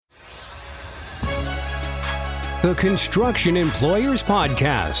The Construction Employers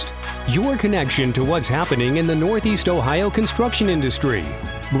Podcast, your connection to what's happening in the Northeast Ohio construction industry.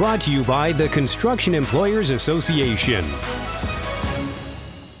 Brought to you by the Construction Employers Association.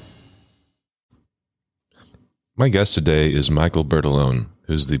 My guest today is Michael Bertolone,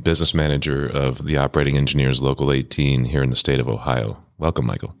 who's the business manager of the Operating Engineers Local 18 here in the state of Ohio. Welcome,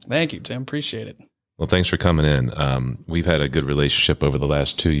 Michael. Thank you, Tim. Appreciate it. Well, thanks for coming in. We've had a good relationship over the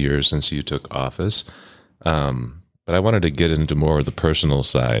last 2 years since you took office. But I wanted to get into more of the personal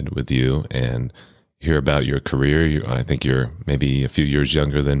side with you and hear about your career. I think you're maybe a few years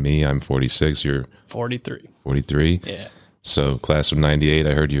younger than me. I'm 46. You're 43. 43? Yeah. So class of 98,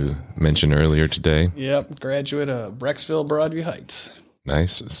 I heard you mention earlier today. Yep. Graduate of Brecksville, Broadview Heights.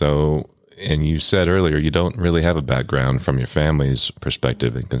 Nice. So, and you said earlier you don't really have a background from your family's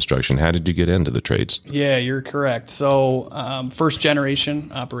perspective in construction. How did you get into the trades? Yeah, you're correct. So first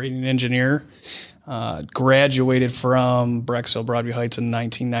generation operating engineer. Graduated from Brecksville, Broadview Heights in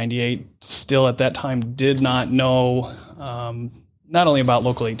 1998. Still at that time did not know not only about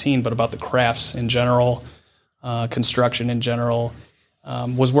Local 18, but about the crafts in general, construction in general.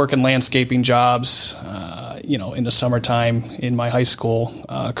 Was working landscaping jobs, in the summertime in my high school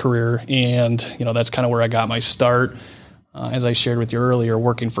career. And, that's kind of where I got my start. As I shared with you earlier,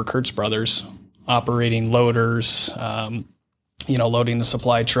 working for Kurtz Brothers, operating loaders, loading the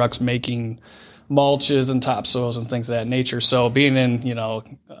supply trucks, making mulches and topsoils and things of that nature. So being in,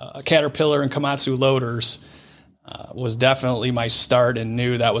 Caterpillar and Komatsu loaders was definitely my start, and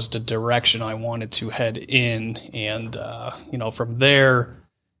knew that was the direction I wanted to head in. And, from there,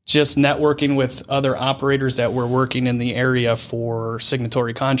 just networking with other operators that were working in the area for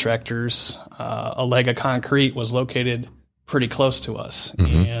signatory contractors. Allega Concrete was located pretty close to us.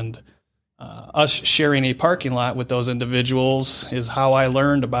 Mm-hmm. And us sharing a parking lot with those individuals is how I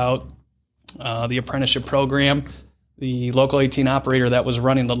learned about the apprenticeship program. The Local 18 operator that was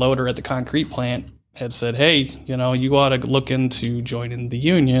running the loader at the concrete plant had said, hey, you ought to look into joining the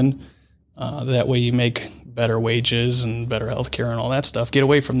union. That way you make better wages and better health care and all that stuff. Get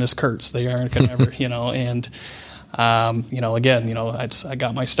away from this Kurtz. They aren't going to ever, and, again, I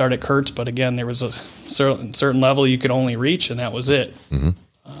got my start at Kurtz, but again, there was a certain level you could only reach, and that was it.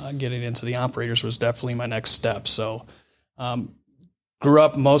 Mm-hmm. Getting into the operators was definitely my next step. So, grew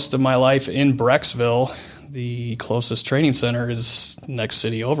up most of my life in Brecksville. The closest training center is next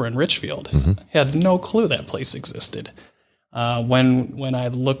city over in Richfield. Mm-hmm. Had no clue that place existed. When I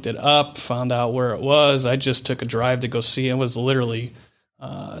looked it up, found out where it was, I just took a drive to go see it. It was literally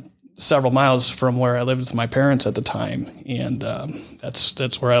several miles from where I lived with my parents at the time. And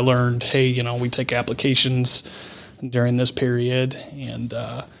that's where I learned, hey, we take applications during this period, and,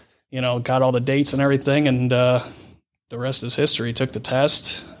 got all the dates and everything. And the rest is history. Took the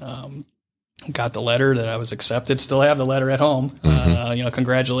test, got the letter that I was accepted. Still have the letter at home. Mm-hmm.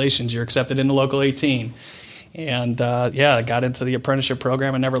 Congratulations, you're accepted into Local 18. And I got into the apprenticeship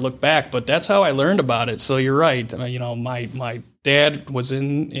program and never looked back. But that's how I learned about it. So you're right. My dad was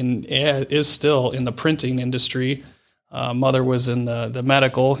is still in the printing industry. Mother was in the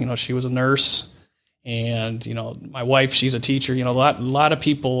medical. She was a nurse. And, my wife, she's a teacher. A lot of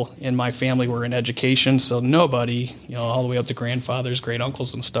people in my family were in education. So nobody, all the way up to grandfathers, great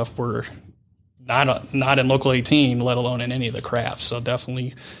uncles and stuff were not in Local 18, let alone in any of the crafts. So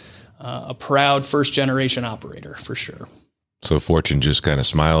definitely a proud first generation operator for sure. So fortune just kind of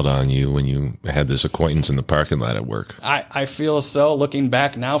smiled on you when you had this acquaintance in the parking lot at work. I feel so, looking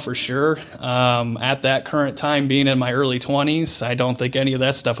back now, for sure. At that current time, being in my early 20s, I don't think any of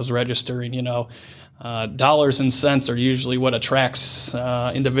that stuff was registering, dollars and cents are usually what attracts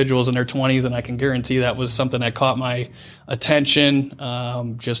individuals in their 20s, and I can guarantee that was something that caught my attention.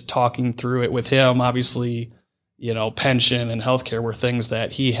 Just talking through it with him, obviously, pension and healthcare were things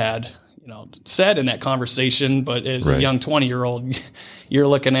that he had, said in that conversation. But as a young 20-year-old, you're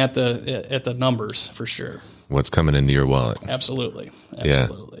looking at the numbers for sure. What's coming into your wallet? Absolutely. Yeah.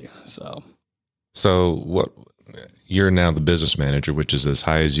 So what? You're now the business manager, which is as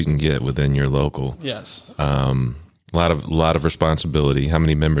high as you can get within your local. Yes. A lot of responsibility. How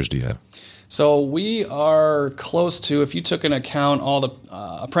many members do you have? So we are close to, if you took into account all the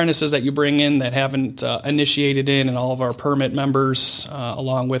apprentices that you bring in that haven't initiated in, and all of our permit members,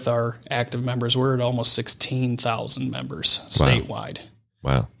 along with our active members, we're at almost 16,000 members statewide.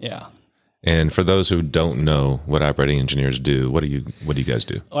 Wow. Yeah. And for those who don't know what operating engineers do, what do you guys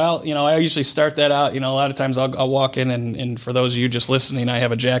do? Well, I usually start that out. A lot of times I'll walk in, and for those of you just listening, I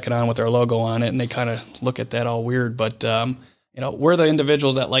have a jacket on with our logo on it, and they kind of look at that all weird. But we're the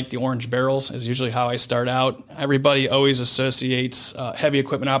individuals that like the orange barrels, is usually how I start out. Everybody always associates heavy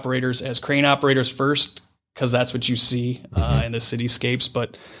equipment operators as crane operators first, because that's what you see in the cityscapes.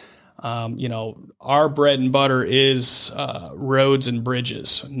 But our bread and butter is roads and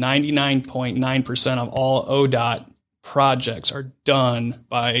bridges. 99.9% of all ODOT projects are done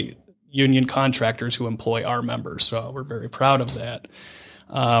by union contractors who employ our members. So we're very proud of that.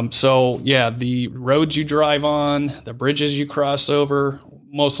 The roads you drive on, the bridges you cross over,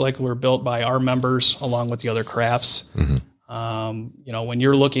 most likely were built by our members along with the other crafts. When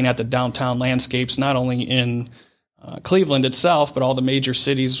you're looking at the downtown landscapes, not only in Cleveland itself, but all the major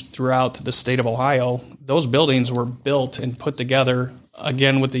cities throughout the state of Ohio, those buildings were built and put together,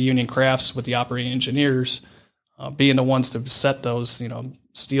 again, with the union crafts, with the operating engineers, being the ones to set those,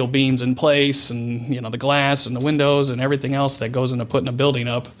 steel beams in place and, the glass and the windows and everything else that goes into putting a building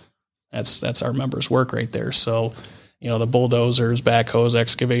up. That's our members' work right there. So, the bulldozers, backhoes,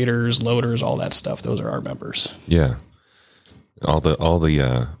 excavators, loaders, all that stuff, those are our members. Yeah. All the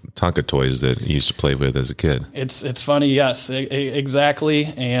Tonka toys that you used to play with as a kid. It's funny, yes, exactly.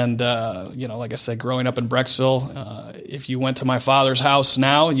 And like I said, growing up in Brecksville, if you went to my father's house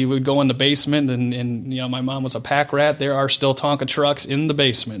now, you would go in the basement, and my mom was a pack rat. There are still Tonka trucks in the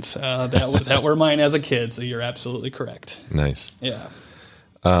basements that were mine as a kid. So you're absolutely correct. Nice. Yeah.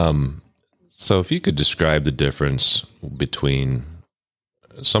 So if you could describe the difference between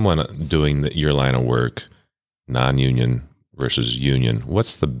someone doing your line of work, non-union versus union,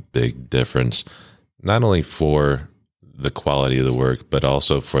 what's the big difference, not only for the quality of the work, but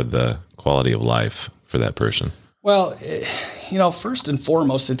also for the quality of life for that person? Well, first and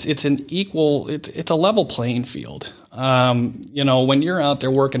foremost, it's a level playing field. When you're out there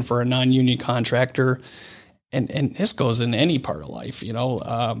working for a non-union contractor, and this goes in any part of life,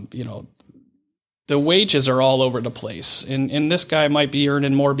 the wages are all over the place. And this guy might be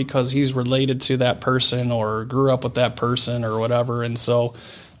earning more because he's related to that person or grew up with that person or whatever. And so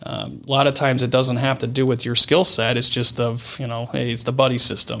a lot of times it doesn't have to do with your skill set. It's just hey, it's the buddy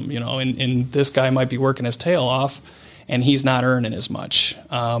system, and this guy might be working his tail off and he's not earning as much.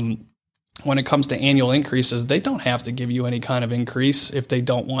 When it comes to annual increases, they don't have to give you any kind of increase if they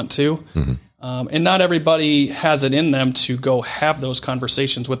don't want to. Mm-hmm. And not everybody has it in them to go have those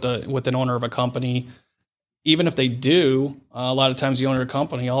conversations with an owner of a company. Even if they do, a lot of times the owner of a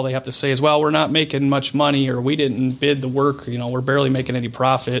company, all they have to say is, well, we're not making much money, or we didn't bid the work, we're barely making any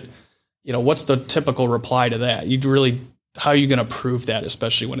profit. What's the typical reply to that? How are you going to prove that,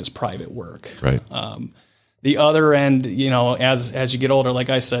 especially when it's private work? Right. The other end, as you get older, like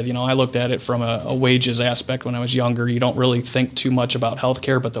I said, I looked at it from a wages aspect when I was younger. You don't really think too much about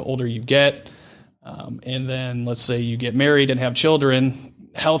healthcare, but the older you get, and then let's say you get married and have children,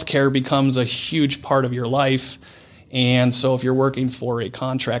 healthcare becomes a huge part of your life. And so if you're working for a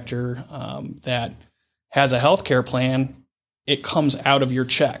contractor that has a healthcare plan, it comes out of your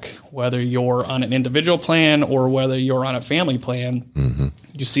check, whether you're on an individual plan or whether you're on a family plan. Mm-hmm.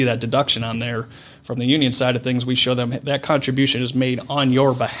 You see that deduction on there. From the union side of things, we show them that contribution is made on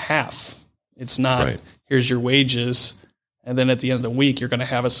your behalf. It's not, right, here's your wages, and then at the end of the week, you're going to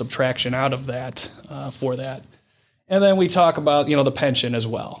have a subtraction out of that for that. And then we talk about, the pension as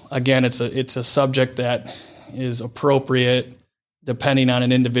well. Again, it's a subject that is appropriate depending on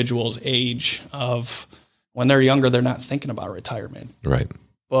an individual's age. Of when they're younger, they're not thinking about retirement. Right.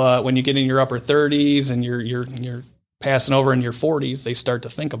 But when you get in your upper 30s and you're passing over in your 40s, they start to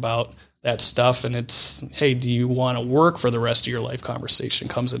think about that stuff. And it's, hey, do you want to work for the rest of your life conversation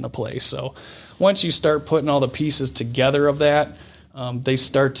comes into play. So once you start putting all the pieces together of that, they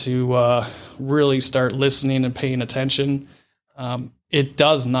start to really start listening and paying attention. It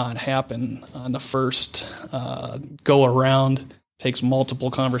does not happen on the first go around. It takes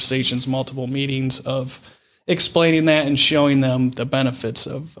multiple conversations, multiple meetings of explaining that and showing them the benefits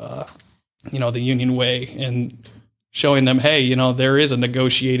of, the union way, and showing them, hey, there is a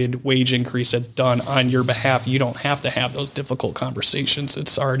negotiated wage increase that's done on your behalf. You don't have to have those difficult conversations.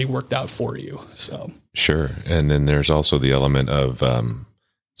 It's already worked out for you. So sure. And then there's also the element of,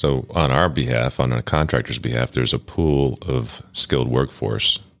 so on our behalf, on a contractor's behalf, there's a pool of skilled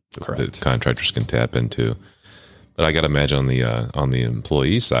workforce that contractors can tap into. But I got to imagine on the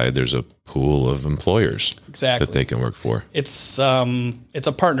employee side, there's a pool of employers that they can work for. It's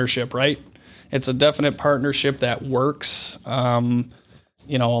a partnership, right? It's a definite partnership that works, along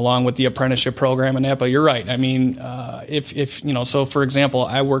with the apprenticeship program and that. But you're right. I mean, so for example,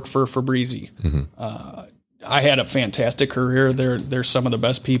 I work for Fabrizi. Mm-hmm. I had a fantastic career. They're some of the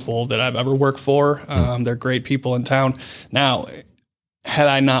best people that I've ever worked for. Mm-hmm. They're great people in town. Now, had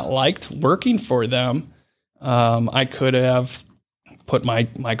I not liked working for them, I could have put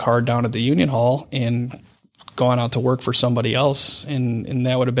my card down at the union hall and gone out to work for somebody else, and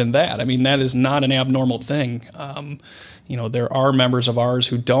that would have been that. I mean, that is not an abnormal thing. There are members of ours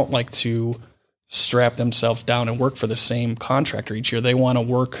who don't like to strap themselves down and work for the same contractor each year. They want to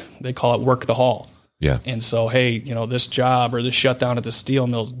work, they call it work the haul. Yeah. And so, hey, this job or this shutdown at the steel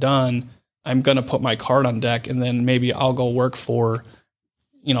mill's done. I'm going to put my card on deck, and then maybe I'll go work for,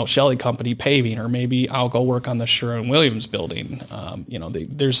 Shelley Company Paving, or maybe I'll go work on the Sherwin-Williams building.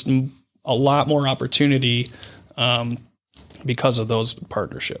 There's a lot more opportunity because of those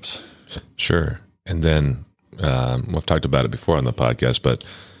partnerships. Sure. And then we've talked about it before on the podcast, but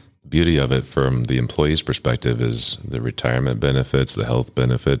the beauty of it from the employee's perspective is the retirement benefits, the health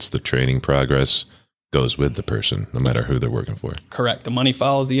benefits, the training progress goes with the person, no matter who they're working for. Correct. The money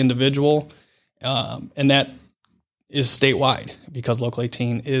follows the individual, and that is statewide because Local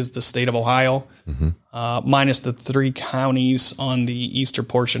 18 is the state of Ohio, minus the 3 counties on the eastern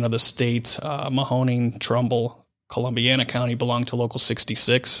portion of the state. Mahoning, Trumbull, Columbiana County belong to Local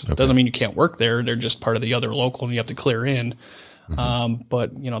 66. Okay. Doesn't mean you can't work there. They're just part of the other local, and you have to clear in.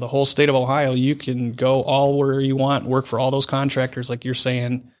 But the whole state of Ohio, you can go all where you want, work for all those contractors, like you're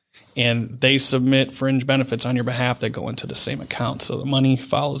saying, and they submit fringe benefits on your behalf that go into the same account. So the money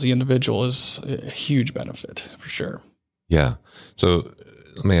follows the individual is a huge benefit for sure. Yeah. So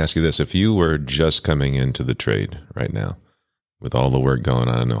let me ask you this. If you were just coming into the trade right now with all the work going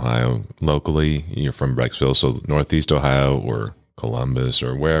on in Ohio locally, you're from Brecksville, so Northeast Ohio or Columbus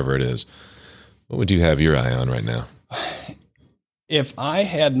or wherever it is, what would you have your eye on right now? If I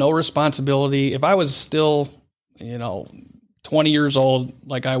had no responsibility, if I was still, 20 years old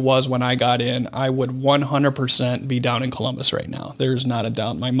like I was when I got in, I would 100% be down in Columbus right now. There's not a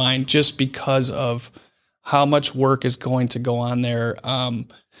doubt in my mind, just because of how much work is going to go on there.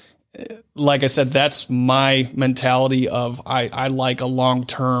 Like I said, that's my mentality of I like a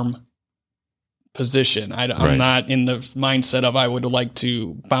long-term position. I'm not in the mindset of I would like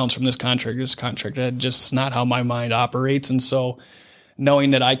to bounce from this contract to this contract. That's just not how my mind operates. And so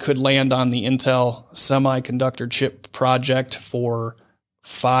knowing that I could land on the Intel semiconductor chip project for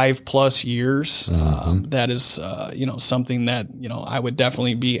 5+ years, that is, something that, I would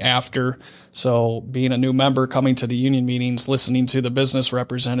definitely be after. So being a new member, coming to the union meetings, listening to the business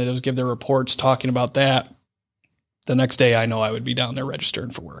representatives give their reports, talking about that, the next day I know I would be down there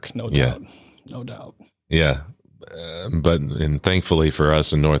registering for work. No doubt. No doubt. Yeah. But thankfully for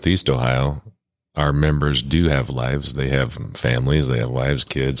us in Northeast Ohio, our members do have lives. They have families, they have wives,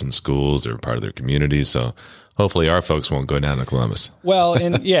 kids, and schools. They're part of their community. So hopefully our folks won't go down to Columbus. Well,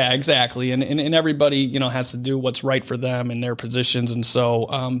 and yeah, exactly. And everybody, has to do what's right for them in their positions. And so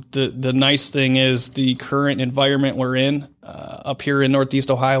the nice thing is the current environment we're in up here in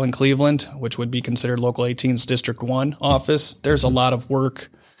Northeast Ohio and Cleveland, which would be considered Local 18's District 1 office, there's a lot of work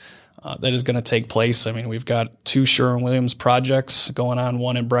that is going to take place. I mean, we've got 2 Sherwin-Williams projects going on,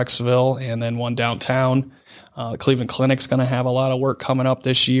 one in Brecksville and then one downtown. The Cleveland Clinic's going to have a lot of work coming up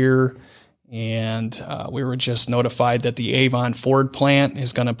this year. And we were just notified that the Avon Ford plant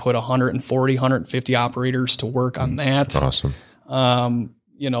is going to put 150 operators to work on that. Awesome.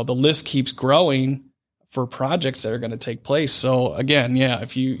 The list keeps growing for projects that are going to take place. So again,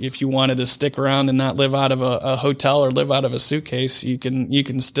 if you wanted to stick around and not live out of a hotel or live out of a suitcase, you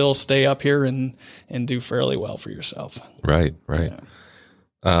can still stay up here and do fairly well for yourself. Right.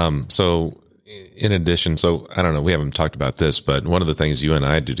 Yeah. So in addition, I don't know, we haven't talked about this, but one of the things you and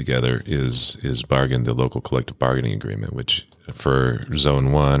I do together is bargain the local collective bargaining agreement, which for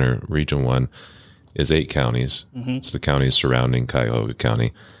Zone 1 or Region 1 is 8 counties. It's the counties surrounding Cuyahoga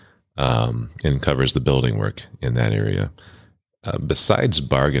County. And covers the building work in that area. Besides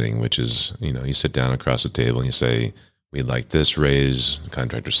bargaining, which is, you sit down across the table and you say, we'd like this raise.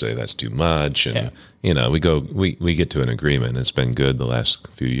 Contractors say that's too much. And, we get to an agreement. It's been good the last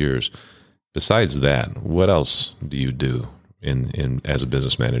few years. Besides that, what else do you do in as a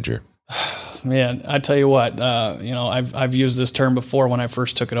business manager? Man, I tell you what, I've used this term before when I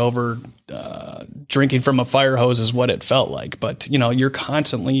first took it over. Drinking from a fire hose is what it felt like. But, you're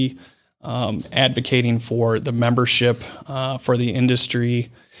constantly advocating for the membership, for the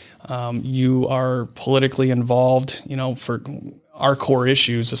industry. You are politically involved, for our core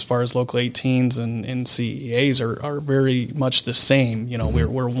issues as far as Local 18s and CEAs are very much the same.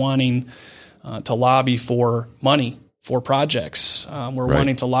 We're wanting to lobby for money for projects. We're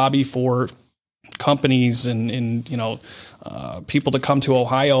wanting to lobby for companies and people to come to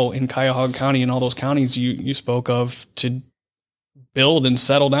Ohio in Cuyahoga County and all those counties you spoke of to build and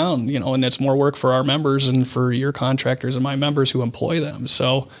settle down, and that's more work for our members and for your contractors and my members who employ them.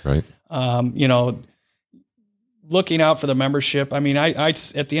 So, right. looking out for the membership. I mean, I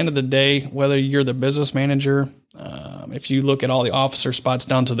at the end of the day, whether you're the business manager, if you look at all the officer spots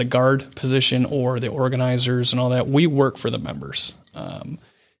down to the guard position or the organizers and all that, we work for the members.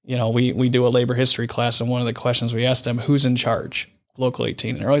 We do a labor history class, and one of the questions we ask them, who's in charge? Local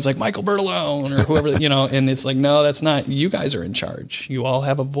 18. And they're always like, Michael Bertolone or whoever, and it's like, no, that's not, you guys are in charge. You all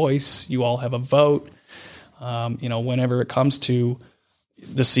have a voice. You all have a vote. Whenever it comes to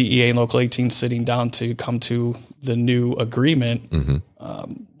the CEA and Local 18 sitting down to come to the new agreement,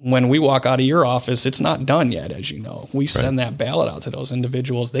 when we walk out of your office, it's not done yet, as you know. We send that ballot out to those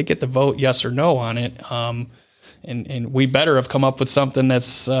individuals. They get to vote yes or no on it. And we better have come up with something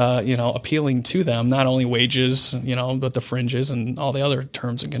that's, appealing to them, not only wages, but the fringes and all the other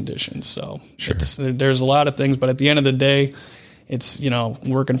terms and conditions. So there's a lot of things, but at the end of the day, it's,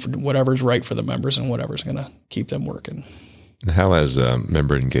 working for whatever's right for the members and whatever's going to keep them working. And how has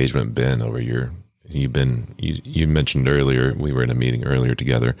member engagement been over you mentioned earlier, we were in a meeting earlier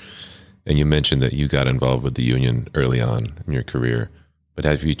together, and you mentioned that you got involved with the union early on in your career. But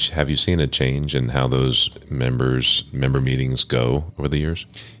have you seen a change in how those member meetings go over the years?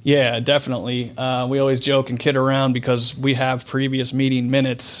 Yeah, definitely. We always joke and kid around because we have previous meeting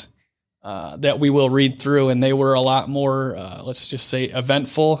minutes that we will read through, and they were a lot more, let's just say,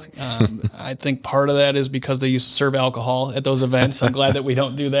 eventful. I think part of that is because they used to serve alcohol at those events. I'm glad that we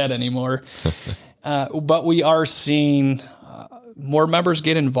don't do that anymore. But we are seeing more members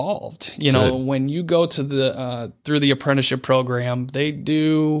get involved. When you go to through the apprenticeship program, they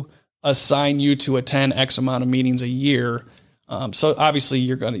do assign you to attend X amount of meetings a year. So obviously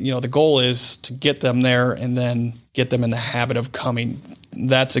you're going to, the goal is to get them there and then get them in the habit of coming.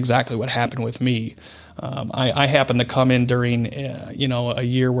 That's exactly what happened with me. I happened to come in during, a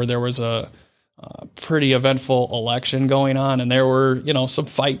year where there was a pretty eventful election going on, and there were, some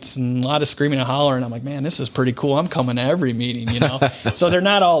fights and a lot of screaming and hollering. I'm like, man, this is pretty cool. I'm coming to every meeting, So they're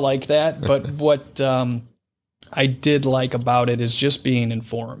not all like that, but what I did like about it is just being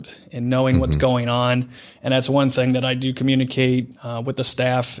informed and knowing what's going on. And that's one thing that I do communicate with the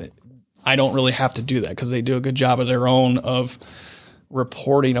staff. I don't really have to do that because they do a good job of their own of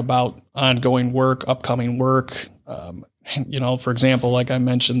reporting about ongoing work, upcoming work. For example, like I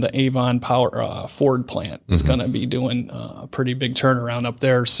mentioned, the Avon Ford plant is going to be doing a pretty big turnaround up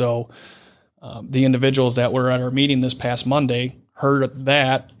there. So the individuals that were at our meeting this past Monday heard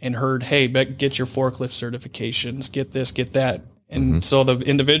that and heard, hey, get your forklift certifications, get this, get that. And so the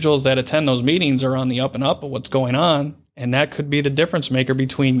individuals that attend those meetings are on the up and up of what's going on. And that could be the difference maker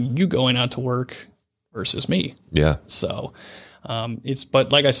between you going out to work versus me. Yeah. So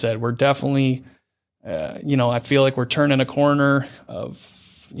but like I said, we're definitely, I feel like we're turning a corner of,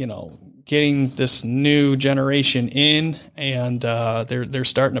 getting this new generation in, and they're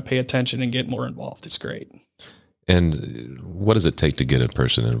starting to pay attention and get more involved. It's great. And what does it take to get a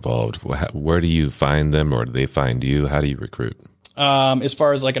person involved? Where do you find them, or do they find you? How do you recruit? As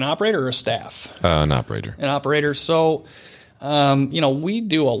far as like an operator or a staff? An operator. An operator. So, we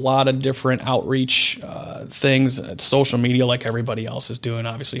do a lot of different outreach things, social media like everybody else is doing,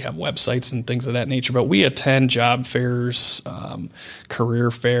 obviously have websites and things of that nature, but we attend job fairs,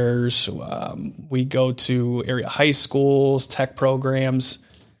 career fairs. We go to area high schools, tech programs.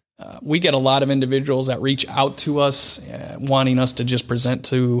 We get a lot of individuals that reach out to us wanting us to just present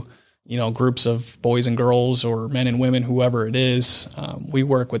to, groups of boys and girls or men and women, whoever it is. We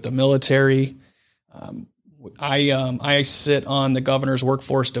work with the military. I sit on the governor's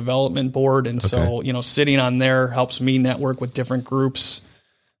workforce development board. And so, sitting on there helps me network with different groups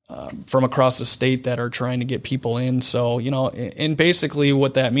from across the state that are trying to get people in. So, and basically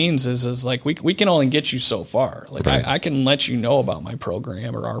what that means is like, we can only get you so far. Like right. I can let you know about my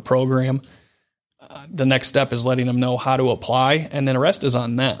program or our program. The next step is letting them know how to apply, and then the rest is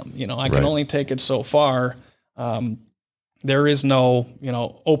on them. I can only take it so far. There is no,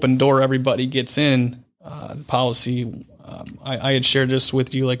 open door, everybody gets in policy. I had shared this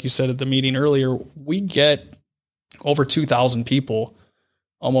with you, like you said at the meeting earlier. We get over 2,000 people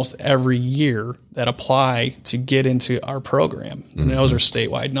almost every year that apply to get into our program. And those are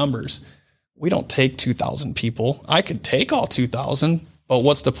statewide numbers. We don't take 2,000 people. I could take all 2,000, but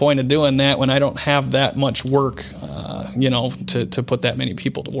what's the point of doing that when I don't have that much work, to put that many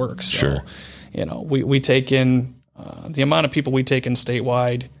people to work? So, sure. We take in, the amount of people we take in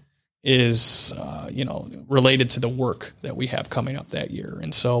statewide is, related to the work that we have coming up that year.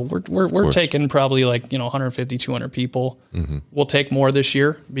 And so we're taking probably like, 150, 200 people. We'll take more this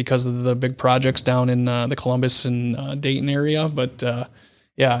year because of the big projects down in the Columbus and Dayton area. But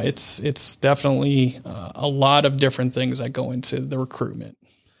it's definitely a lot of different things that go into the recruitment.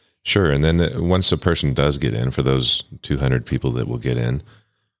 Sure. And then once a person does get in, for those 200 people that will get in,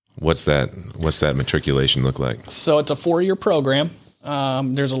 what's that matriculation look like? So it's a 4-year program.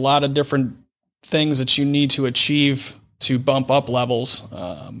 There's a lot of different things that you need to achieve to bump up levels.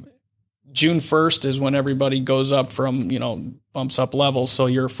 June 1st is when everybody goes up from, bumps up levels. So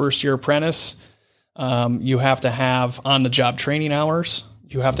you're a first-year apprentice. You have to have on-the-job training hours.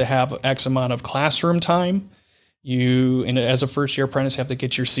 You have to have X amount of classroom time. As a first-year apprentice, have to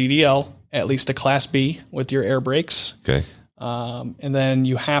get your CDL, at least a Class B with your air brakes. Okay. And then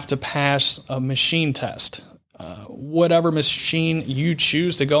you have to pass a machine test. Whatever machine you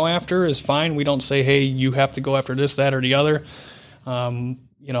choose to go after is fine. We don't say, hey, you have to go after this, that, or the other.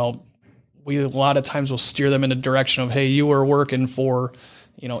 We a lot of times will steer them in the direction of, hey, you were working for,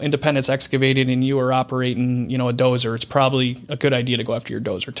 Independence Excavating and you were operating, a dozer. It's probably a good idea to go after your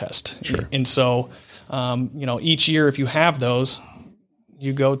dozer test. Sure. And so, each year, if you have those,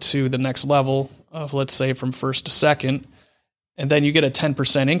 you go to the next level of, let's say, from first to second, and then you get a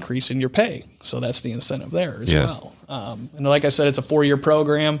 10% increase in your pay. So that's the incentive there as well. And like I said, it's a 4-year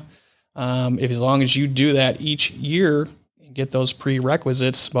program. As long as you do that each year and get those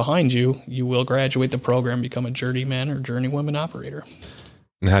prerequisites behind you, you will graduate the program, become a journeyman or journeywoman operator.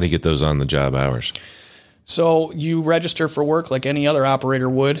 And how do you get those on-the-job hours? So you register for work like any other operator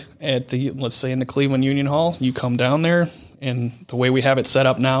would at let's say in the Cleveland Union Hall. You come down there, and the way we have it set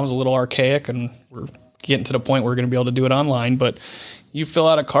up now is a little archaic, and we're getting to the point where we're going to be able to do it online. But you fill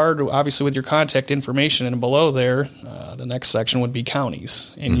out a card, obviously with your contact information, and below there, the next section would be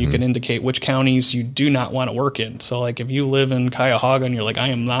counties, and you can indicate which counties you do not want to work in. So like if you live in Cuyahoga and you're like, I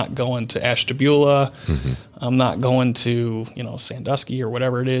am not going to Ashtabula, I'm not going to, Sandusky or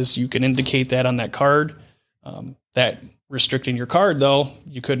whatever it is, you can indicate that on that card. That restricting your card, though,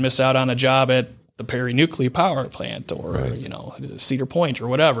 you could miss out on a job at the Perry Nuclear Power Plant or, Cedar Point or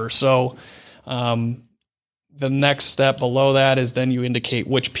whatever. So the next step below that is then you indicate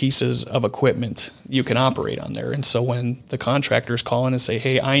which pieces of equipment you can operate on there. And so when the contractors call in and say,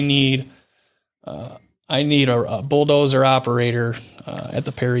 hey, I need a bulldozer operator at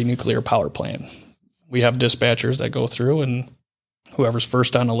the Perry Nuclear Power Plant, we have dispatchers that go through, and whoever's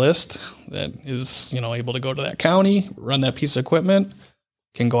first on the list that is, able to go to that county, run that piece of equipment,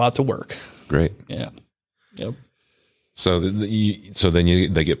 can go out to work. Great. Yeah. Yep. So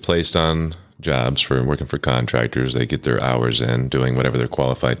they get placed on jobs for working for contractors. They get their hours in doing whatever they're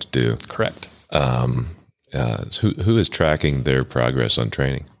qualified to do. Correct. Who is tracking their progress on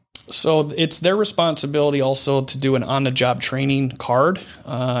training? So it's their responsibility also to do an on-the-job training card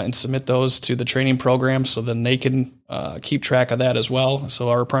and submit those to the training program, so then they can keep track of that as well. So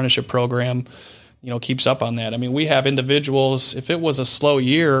our apprenticeship program, keeps up on that. I mean, we have individuals, if it was a slow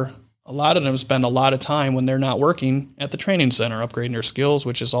year, a lot of them spend a lot of time when they're not working at the training center, upgrading their skills,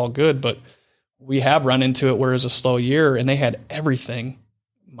 which is all good. But we have run into it where it's a slow year and they had everything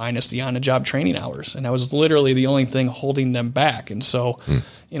minus the on-the-job training hours. And that was literally the only thing holding them back. And so,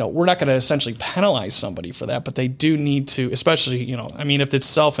 we're not going to essentially penalize somebody for that, but they do need to, especially, if it's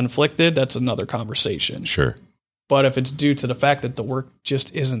self-inflicted, that's another conversation. Sure. But if it's due to the fact that the work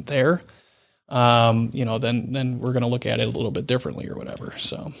just isn't there, then we're going to look at it a little bit differently or whatever.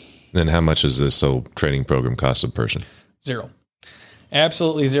 So then how much does this whole training program cost a person? Zero.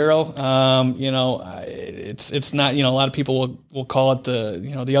 Absolutely zero. It's not, a lot of people will call it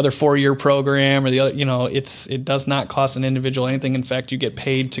the other 4-year program or the other, it does not cost an individual anything. In fact, you get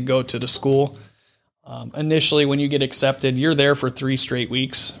paid to go to the school. Initially, when you get accepted, you're there for 3 straight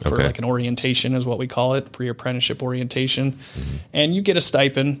weeks for like an orientation is what we call it, pre-apprenticeship orientation. And you get a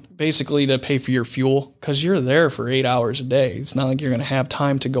stipend basically to pay for your fuel because you're there for 8 hours a day. It's not like you're going to have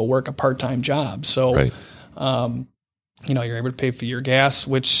time to go work a part-time job. So, you're able to pay for your gas,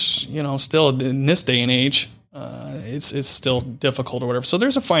 which, still in this day and age, it's still difficult or whatever. So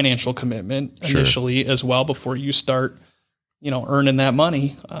there's a financial commitment initially as well before you start, earning that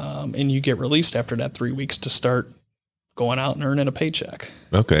money. And you get released after that 3 weeks to start going out and earning a paycheck.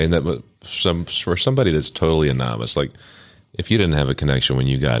 Okay. And that for somebody that's totally a novice, like if you didn't have a connection when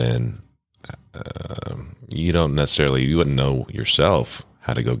you got in, you wouldn't know yourself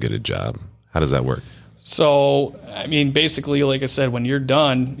how to go get a job. How does that work? So, basically, like I said, when you're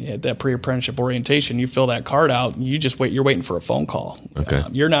done at that pre-apprenticeship orientation, you fill that card out and you just wait. You're waiting for a phone call. Okay.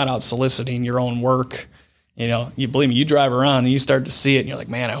 You're not out soliciting your own work. You believe me, you drive around and you start to see it and you're like,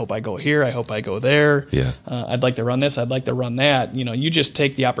 man, I hope I go here. I hope I go there. Yeah. I'd like to run this. I'd like to run that. You just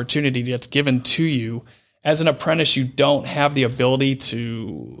take the opportunity that's given to you. As an apprentice, you don't have the ability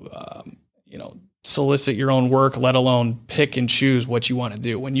to, solicit your own work, let alone pick and choose what you want to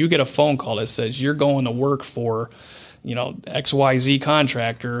do. When you get a phone call that says you're going to work for, XYZ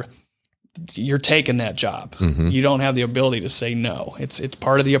contractor, you're taking that job. You don't have the ability to say no. It's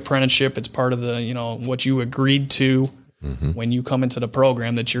part of the apprenticeship. It's part of the, what you agreed to when you come into the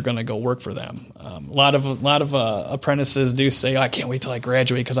program, that you're going to go work for them. A lot of apprentices do say, I can't wait till I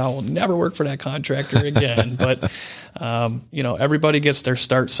graduate because I will never work for that contractor again. But, everybody gets their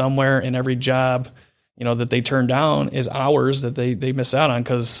start somewhere, and every job, that they turn down is hours that they miss out on.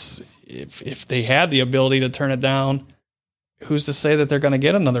 Because if they had the ability to turn it down, who's to say that they're going to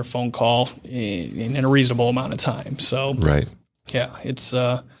get another phone call in a reasonable amount of time? So, right. Yeah, it's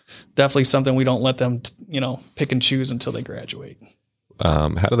definitely something we don't let them, pick and choose until they graduate.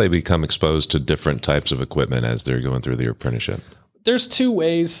 How do they become exposed to different types of equipment as they're going through their apprenticeship? There's two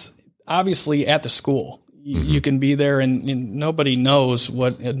ways. Obviously, at the school, you can be there, and nobody knows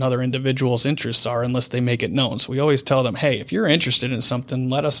what another individual's interests are unless they make it known. So we always tell them, hey, if you're interested in something,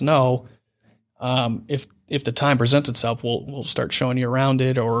 let us know. If the time presents itself, we'll start showing you around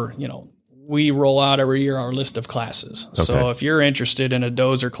it, or, we roll out every year our list of classes. Okay. So if you're interested in a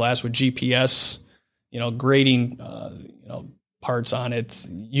dozer class with GPS, grading, parts on it,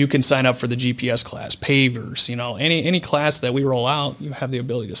 you can sign up for the GPS class. Pavers, any class that we roll out, you have the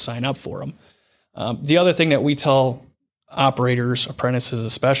ability to sign up for them. The other thing that we tell operators, apprentices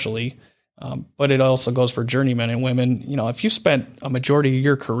especially, but it also goes for journeymen and women, if you spent a majority of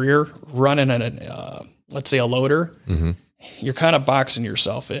your career running let's say a loader, you're kind of boxing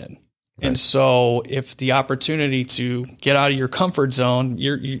yourself in. Right. And so if the opportunity to get out of your comfort zone,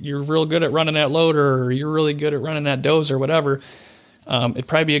 you're real good at running that loader, or you're really good at running that dozer or whatever, it'd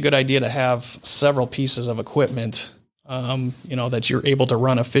probably be a good idea to have several pieces of equipment, that you're able to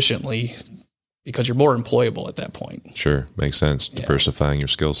run efficiently, because you're more employable at that point. Sure. Makes sense. Diversifying your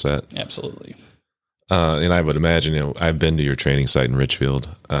skill set. Absolutely. And I would imagine, I've been to your training site in Richfield.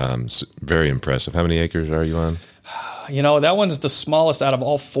 Very impressive. How many acres are you on? That one's the smallest out of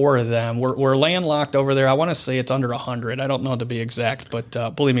all four of them. We're landlocked over there. I want to say it's under 100. I don't know to be exact,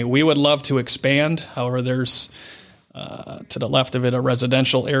 but believe me, we would love to expand. However, there's to the left of it a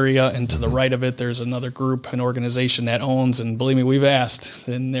residential area, and to the right of it there's another group, an organization that owns. And believe me, we've asked,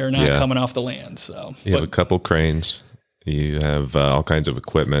 and they're not coming off the land. So you have a couple cranes. You have all kinds of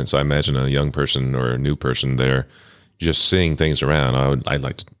equipment. So I imagine a young person or a new person there just seeing things around. I'd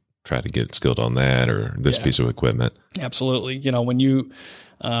like to try to get skilled on that, or this piece of equipment. Absolutely. When you,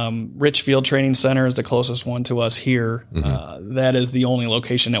 Richfield Training Center is the closest one to us here. That is the only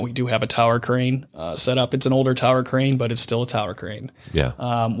location that we do have a tower crane set up. It's an older tower crane, but it's still a tower crane.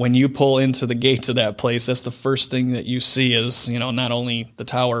 Yeah. When you pull into the gates of that place, that's the first thing that you see is, not only the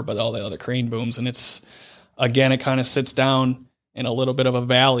tower, but all the other crane booms. And it's, again, it kind of sits down in a little bit of a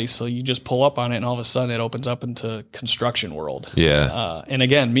valley. So you just pull up on it, and all of a sudden it opens up into construction world. Yeah. And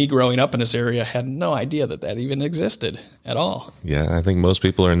again, me growing up in this area had no idea that even existed at all. Yeah. I think most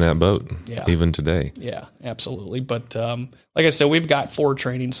people are in that boat, even today. Yeah, absolutely. But like I said, we've got 4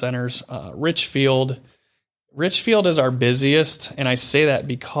 training centers. Richfield is our busiest. And I say that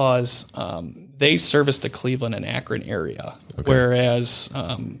because they service the Cleveland and Akron area. Okay. Whereas,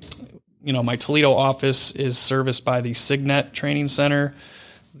 my Toledo office is serviced by the Signet Training Center.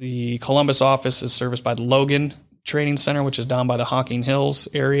 The Columbus office is serviced by the Logan Training Center, which is down by the Hocking Hills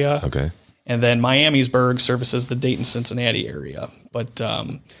area. Okay. And then Miamisburg services the Dayton-Cincinnati area. But,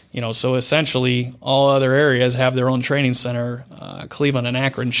 so essentially all other areas have their own training center. Cleveland and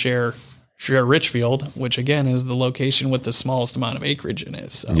Akron share Richfield, which again is the location with the smallest amount of acreage in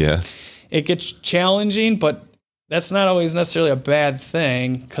it. So it gets challenging, but that's not always necessarily a bad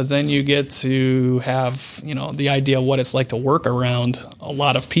thing, because then you get to have, the idea of what it's like to work around a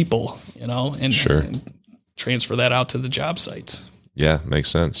lot of people, and transfer that out to the job sites. Yeah, makes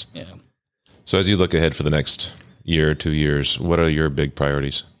sense. Yeah. So as you look ahead for the next year or 2 years, what are your big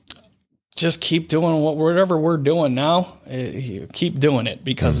priorities? Just keep doing whatever we're doing now. Keep doing it,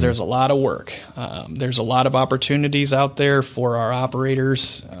 because there's a lot of work. There's a lot of opportunities out there for our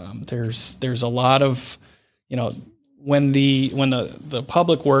operators. There's a lot of, when the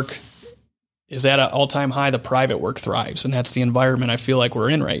public work is at an all-time high, the private work thrives, and that's the environment I feel like we're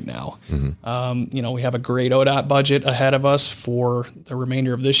in right now. We have a great ODOT budget ahead of us for the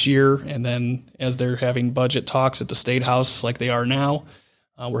remainder of this year, and then as they're having budget talks at the State House like they are now,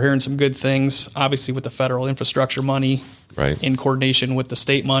 we're hearing some good things. Obviously, with the federal infrastructure money, in coordination with the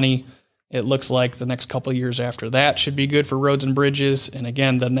state money, it looks like the next couple of years after that should be good for roads and bridges. And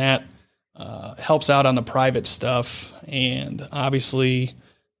again, then that helps out on the private stuff. And obviously,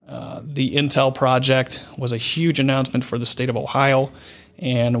 the Intel project was a huge announcement for the state of Ohio,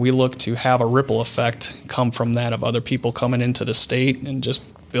 and we look to have a ripple effect come from that of other people coming into the state and just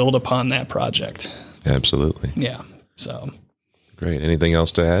build upon that project. Absolutely. Yeah. So great. Anything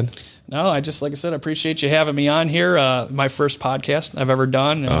else to add? No, like I said, I appreciate you having me on here. My first podcast I've ever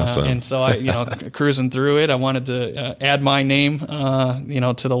done. Awesome. And so I, cruising through it, I wanted to add my name,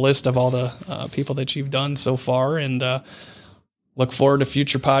 to the list of all the people that you've done so far, and look forward to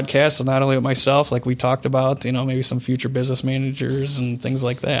future podcasts. And not only with myself, like we talked about, maybe some future business managers and things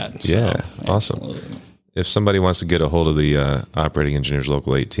like that. So, yeah. Awesome. Absolutely. If somebody wants to get a hold of the Operating Engineers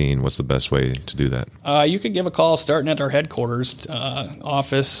Local 18, what's the best way to do that? You could give a call starting at our headquarters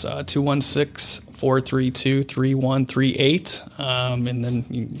office, 216-432-3138. And then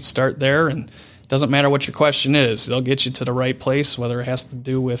you start there, and it doesn't matter what your question is. They'll get you to the right place, whether it has to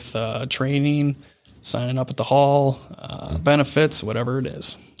do with training, signing up at the hall, benefits, whatever it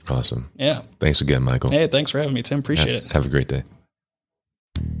is. Awesome. Yeah. Thanks again, Michael. Hey, thanks for having me, Tim. Appreciate it. Have a great day.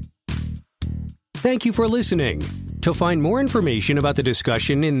 Thank you for listening. To find more information about the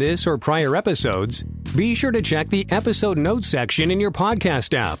discussion in this or prior episodes, be sure to check the episode notes section in your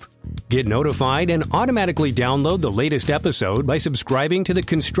podcast app. Get notified and automatically download the latest episode by subscribing to the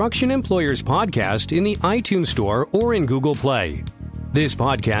Construction Employers Podcast in the iTunes Store or in Google Play. This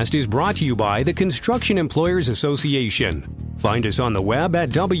podcast is brought to you by the Construction Employers Association. Find us on the web at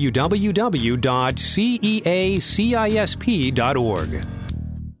www.ceacisp.org.